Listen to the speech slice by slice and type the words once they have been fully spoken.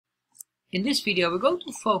In this video, we're going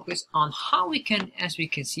to focus on how we can, as we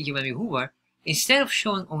can see here when we hover, instead of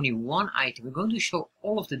showing only one item, we're going to show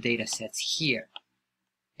all of the data sets here.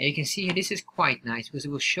 And you can see here, this is quite nice because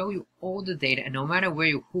it will show you all the data, and no matter where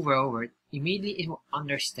you hover over it, immediately it will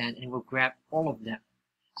understand and it will grab all of them.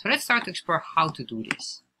 So let's start to explore how to do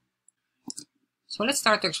this. So let's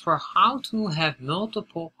start to explore how to have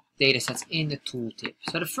multiple datasets in the tooltip.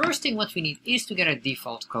 So the first thing what we need is to get a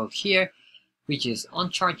default code here, which is on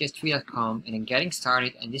chartjs3.com, and then getting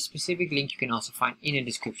started, and this specific link you can also find in the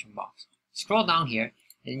description box. Scroll down here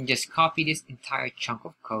and just copy this entire chunk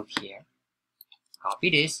of code here. Copy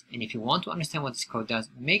this, and if you want to understand what this code does,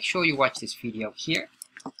 make sure you watch this video here.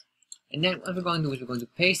 And then what we're going to do is we're going to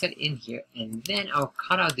paste that in here, and then I'll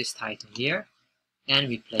cut out this title here and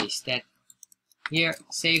replace that here,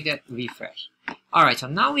 save that, refresh. Alright, so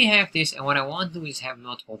now we have this, and what I want to do is have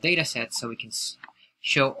multiple data sets so we can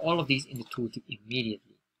show all of these in the tooltip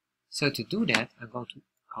immediately. So to do that, I'm going to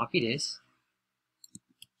copy this.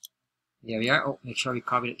 There we are. Oh, make sure we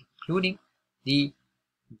copy it, including the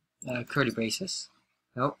curly braces.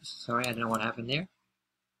 Oh, sorry, I don't know what happened there.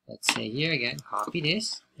 Let's say here again, copy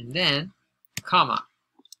this, and then comma,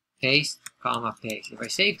 paste, comma, paste. If I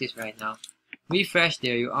save this right now, refresh,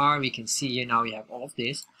 there you are. We can see here now we have all of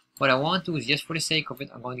this. What I want to do is, just for the sake of it,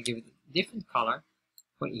 I'm going to give it a different color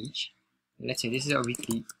for each. Let's say this is our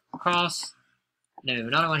weekly cross. Then we have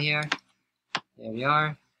another one here. There we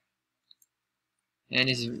are. And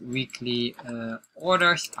this is weekly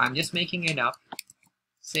orders. I'm just making it up.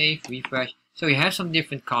 Save, refresh. So we have some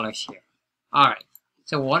different colors here. Alright.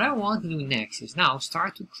 So what I want to do next is now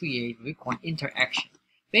start to create what we call interaction.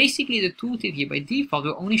 Basically, the tooltip here by default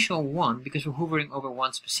will only show one because we're hovering over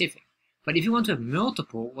one specific. But if you want to have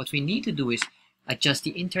multiple, what we need to do is adjust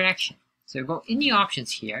the interaction. So go in the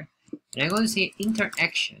options here, and I'm going to say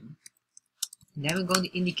interaction, and then we're going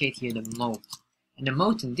to indicate here the mode. And the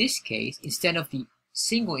mode in this case, instead of the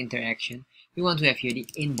single interaction, we want to have here the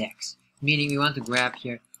index, meaning we want to grab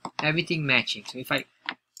here everything matching. So if I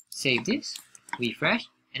save this, refresh,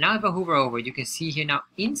 and now if I hover over, you can see here now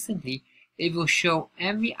instantly it will show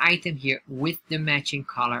every item here with the matching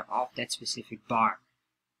color of that specific bar.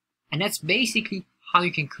 And that's basically how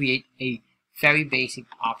you can create a very basic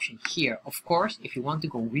option here. Of course, if you want to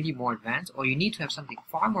go really more advanced, or you need to have something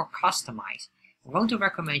far more customized, I'm going to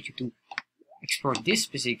recommend you to explore this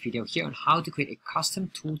specific video here on how to create a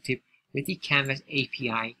custom tooltip with the Canvas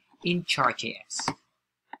API in Chartjs.